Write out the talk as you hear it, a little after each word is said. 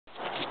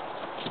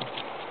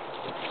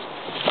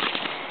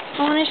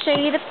I want to show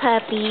you the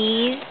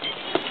puppies.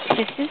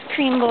 This is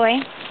Cream Boy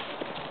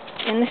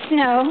in the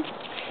snow.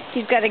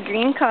 He's got a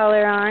green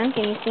collar on.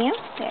 Can you see him?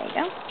 There you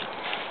go.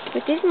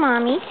 With his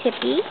mommy,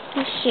 Tippy.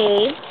 He's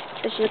shaved,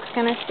 so she looks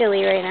kind of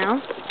silly right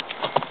now.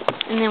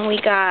 And then we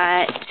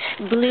got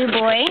Blue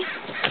Boy.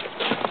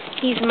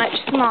 He's much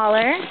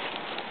smaller.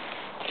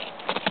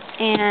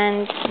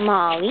 And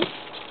Molly.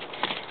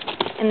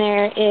 And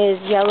there is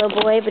Yellow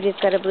Boy, but he's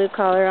got a blue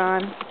collar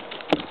on.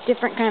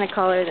 Different kind of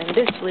collar than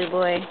this Blue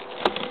Boy.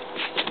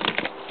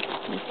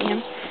 Can you see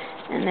him?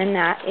 And then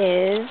that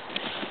is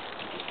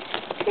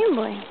Green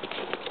Boy.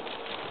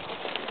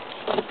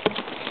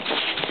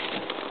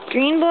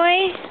 Green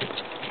Boy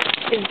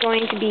is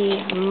going to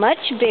be much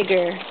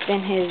bigger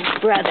than his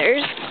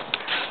brothers.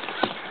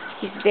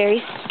 He's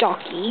very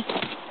stocky.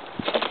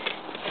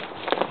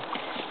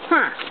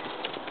 Huh.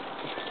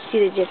 See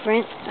the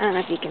difference? I don't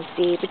know if you can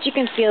see, but you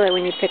can feel it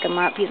when you pick him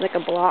up. He's like a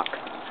block.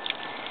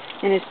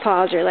 And his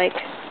paws are like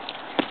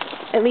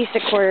at least a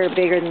quarter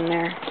bigger than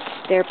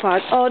their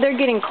paws. Oh, they're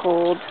getting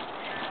cold.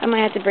 I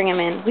might have to bring him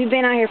in. We've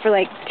been out here for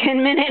like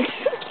 10 minutes.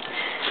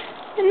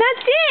 And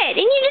that's it.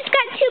 And you just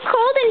got too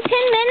cold in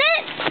 10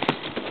 minutes?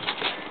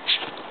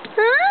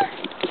 Huh?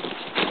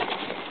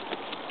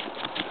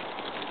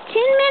 10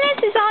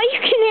 minutes is all you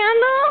can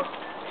handle?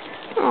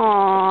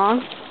 Aww.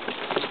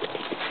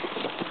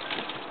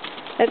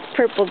 That's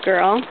Purple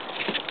Girl.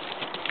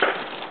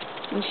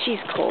 And she's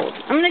cold.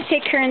 I'm going to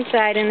take her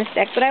inside in a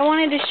sec, but I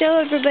wanted to show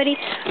everybody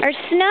our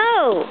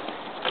snow.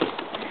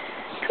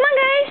 Come on,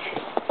 guys.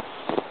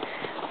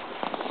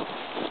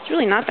 It's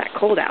really not that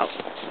cold out.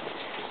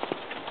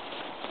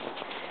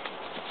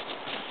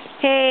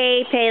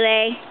 Hey,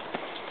 Pele.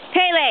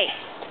 Pele!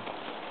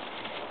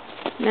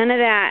 None of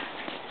that.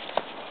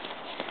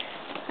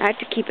 I have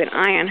to keep an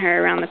eye on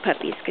her around the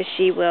puppies because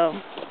she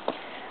will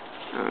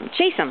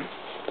chase them.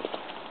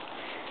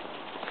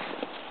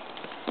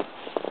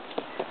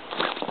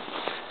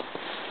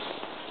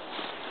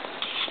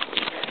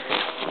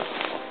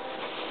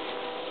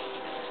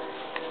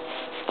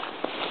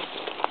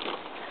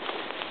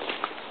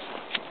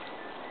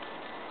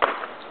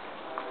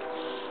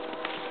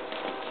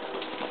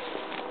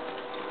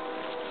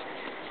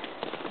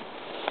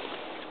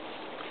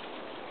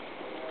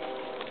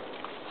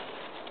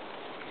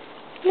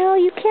 No,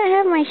 you can't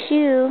have my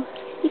shoe.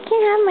 You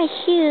can't have my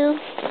shoe.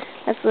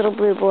 That's little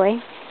Blue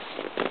Boy.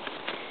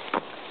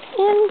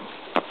 And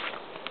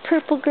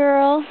Purple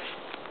Girl.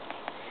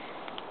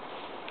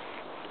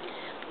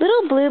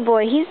 Little Blue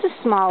Boy, he's the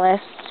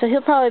smallest, so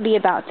he'll probably be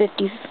about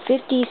 50,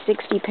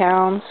 60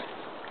 pounds.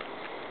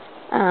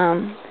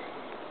 I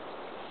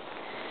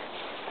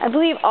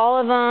believe all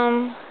of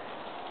them,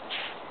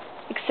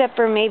 except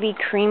for maybe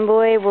Cream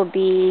Boy, will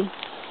be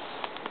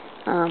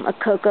a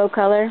cocoa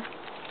color.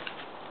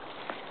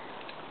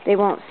 They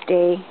won't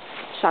stay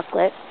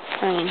chocolate.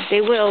 I mean,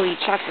 they will eat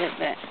chocolate,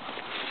 but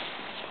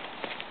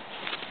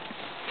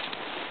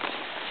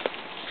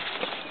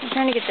I'm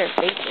trying to get their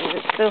faces.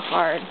 It's so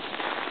hard.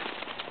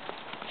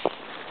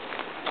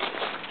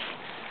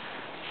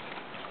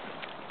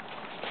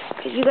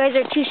 Because you guys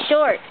are too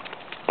short.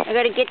 I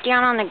gotta get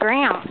down on the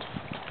ground.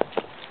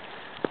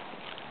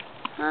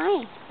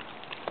 Hi.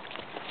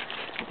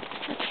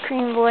 That's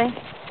Cream Boy.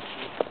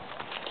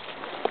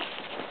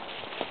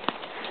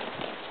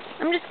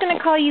 I'm just going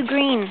to call you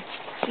Green,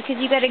 because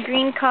you got a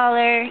green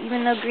collar,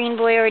 even though Green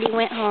Boy already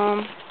went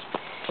home.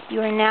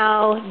 You are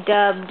now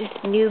dubbed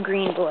New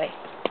Green Boy.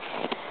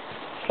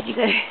 You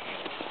got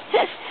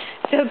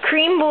so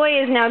Cream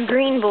Boy is now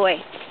Green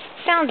Boy.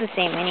 Sounds the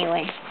same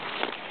anyway.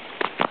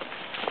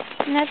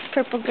 And that's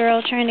Purple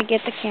Girl trying to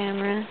get the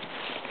camera.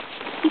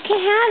 You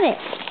can't have it.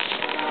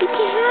 You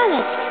can't have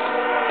it.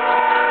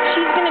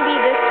 She's going to be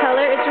this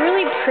color. It's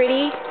really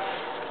pretty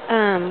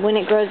when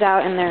it grows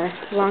out in their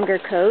longer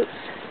coats.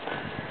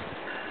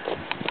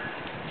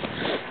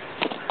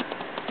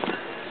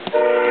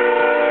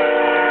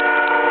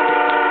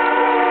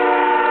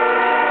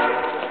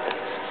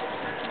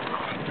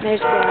 There's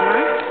Grandma.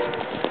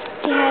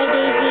 Say hi,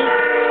 Daisy.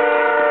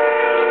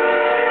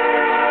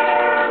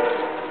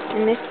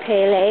 And Miss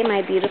Pele,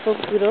 my beautiful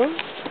poodle.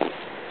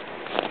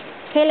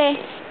 Pele.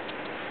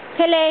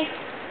 Pele.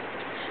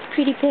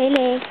 Pretty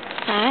Pele.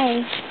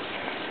 Hi.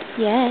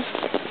 Yes.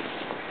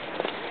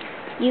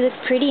 You look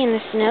pretty in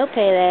the snow,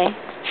 Pele.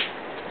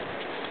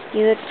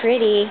 You look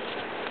pretty.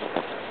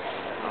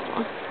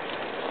 Aww.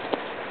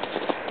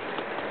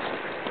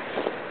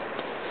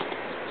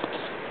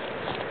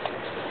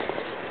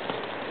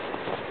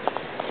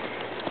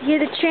 Hear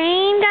the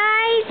train,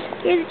 guys?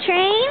 Hear the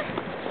train?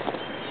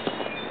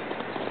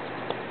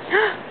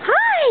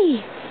 Hi!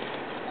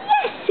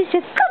 Yes, it's a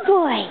good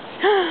boy.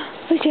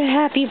 It's a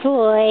happy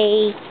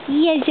boy.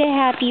 Yes, a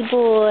happy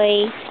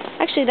boy.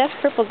 Actually, that's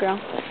Purple Girl.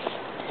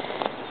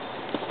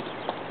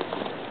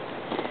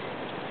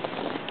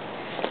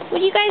 What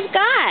do you guys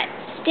got?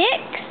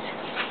 Sticks?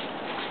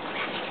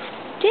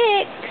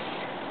 Sticks.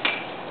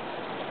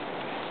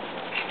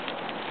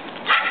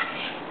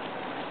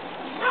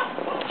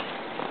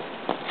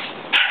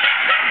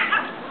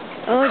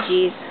 Oh,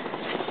 jeez.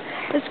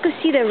 Let's go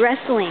see the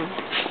wrestling.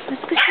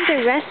 Let's go see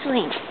the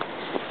wrestling.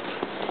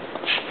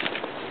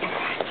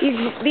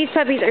 These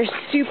puppies are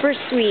super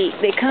sweet.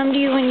 They come to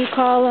you when you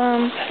call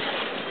them.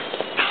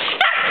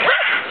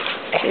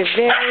 They're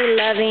very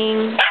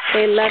loving.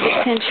 They love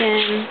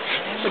attention.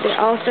 But they're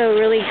also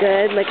really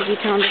good. Like if you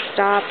tell them to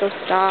stop, they'll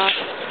stop.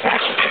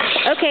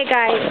 Okay,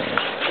 guys.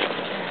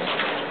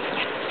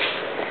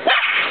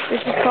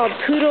 This is called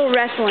poodle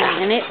wrestling,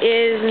 and it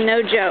is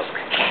no joke.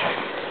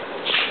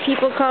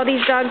 People call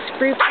these dogs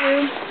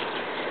frou-frou.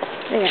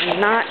 They are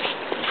not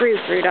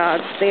frou-frou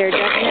dogs. They are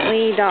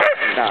definitely dogs.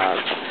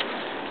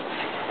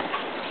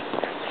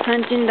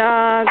 Hunting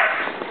dogs,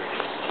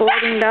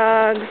 sporting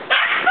dogs,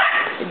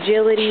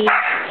 agility,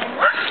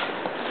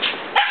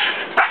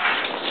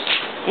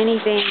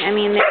 anything. I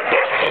mean,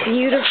 they're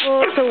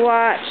beautiful to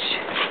watch.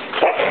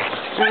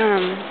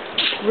 Run.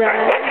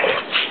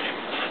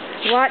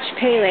 Watch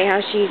Pele,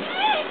 how she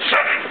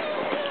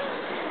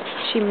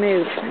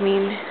moves. I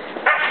mean,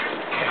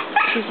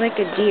 she's like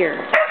a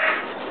deer.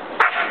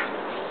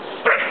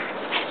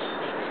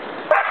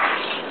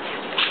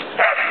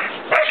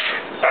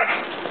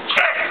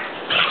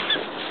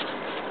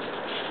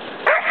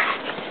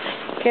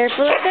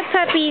 Careful of the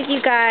puppies,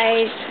 you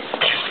guys.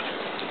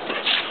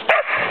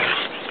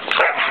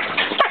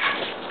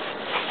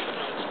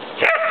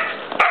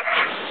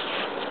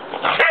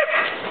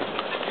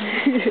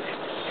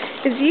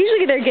 Because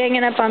usually they're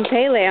ganging up on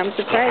Pele. I'm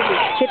surprised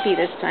it's Tippy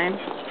this time.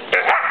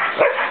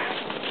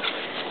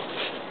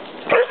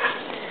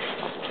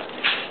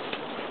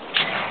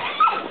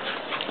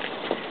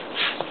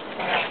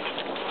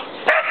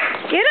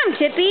 Get him,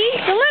 Tippy.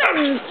 Don't let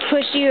him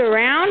push you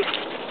around.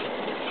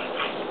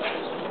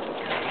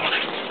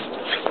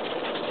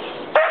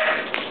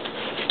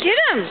 Get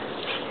him.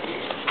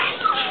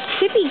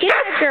 Tippy, get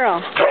that girl.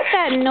 Get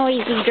that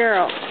noisy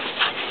girl.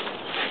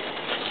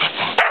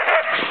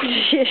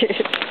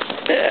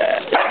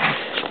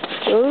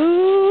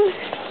 Ooh.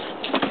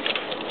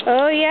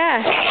 Oh,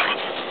 yeah.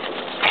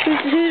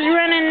 Who's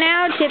running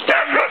now, Tippy?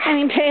 I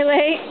mean,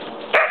 Pele.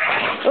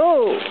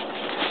 Oh.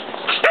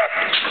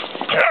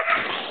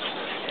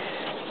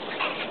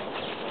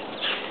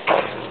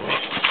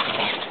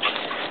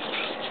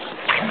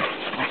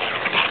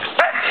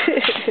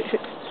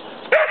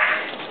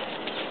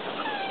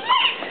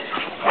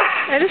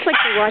 I just like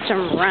to watch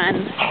them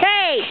run.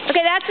 Hey!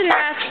 Okay, that's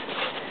enough.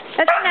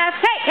 That's enough.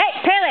 Hey,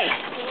 Pele!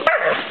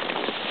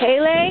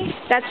 Pele,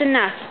 that's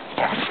enough.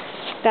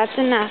 That's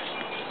enough.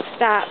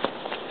 Stop.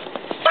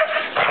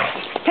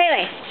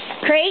 Pele!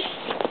 Crate!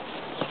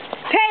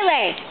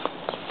 Pele!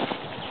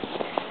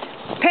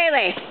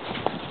 Pele!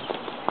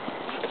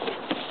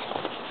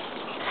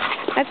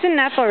 That's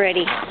enough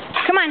already.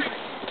 Come on.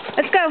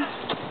 Let's go.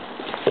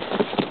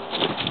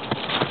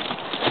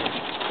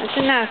 That's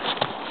enough.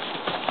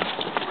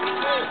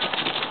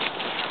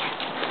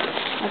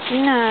 That's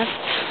enough.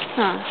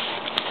 Huh.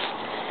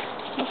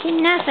 That's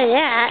enough of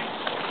that.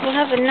 We'll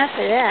have enough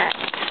of that.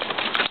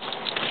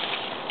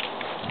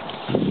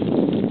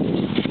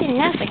 That's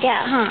enough of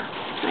that, huh?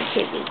 Huh,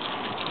 Tippy?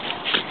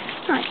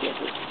 Huh,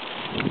 Tippy?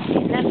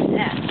 Enough of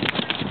that.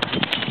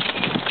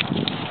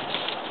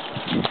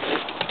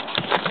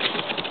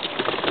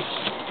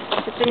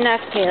 That's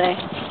enough, Pele.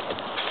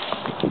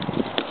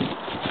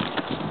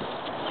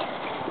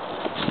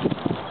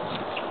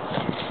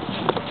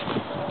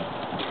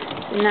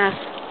 Enough.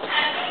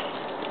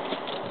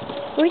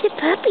 Where's the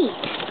puppies?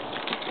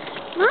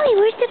 Molly,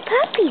 where's the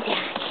puppies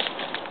at?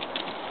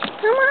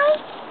 Huh, Molly?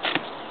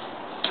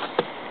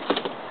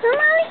 Huh,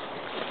 Molly?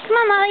 Come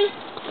on, Molly.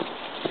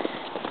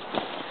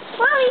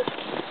 Molly.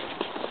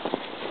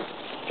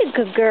 You're a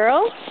good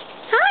girl.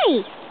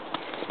 Hi.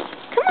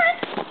 Come on.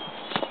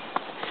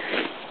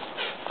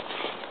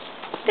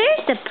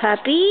 There's the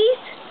puppies.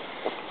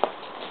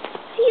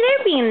 See,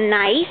 they're being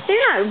nice.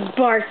 They're not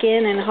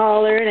barking and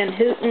hollering and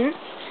hooting.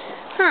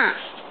 Huh.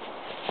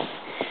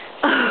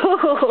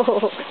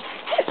 Oh.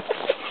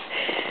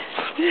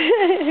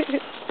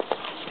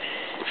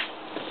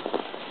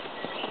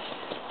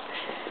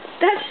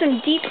 That's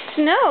some deep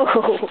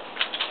snow.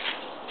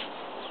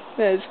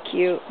 That's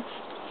cute.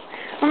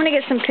 I'm going to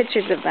get some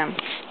pictures of them.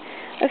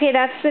 Okay,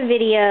 that's the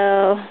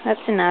video.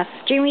 That's enough.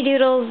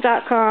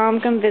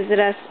 Dreamydoodles.com. Come visit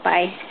us.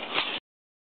 Bye.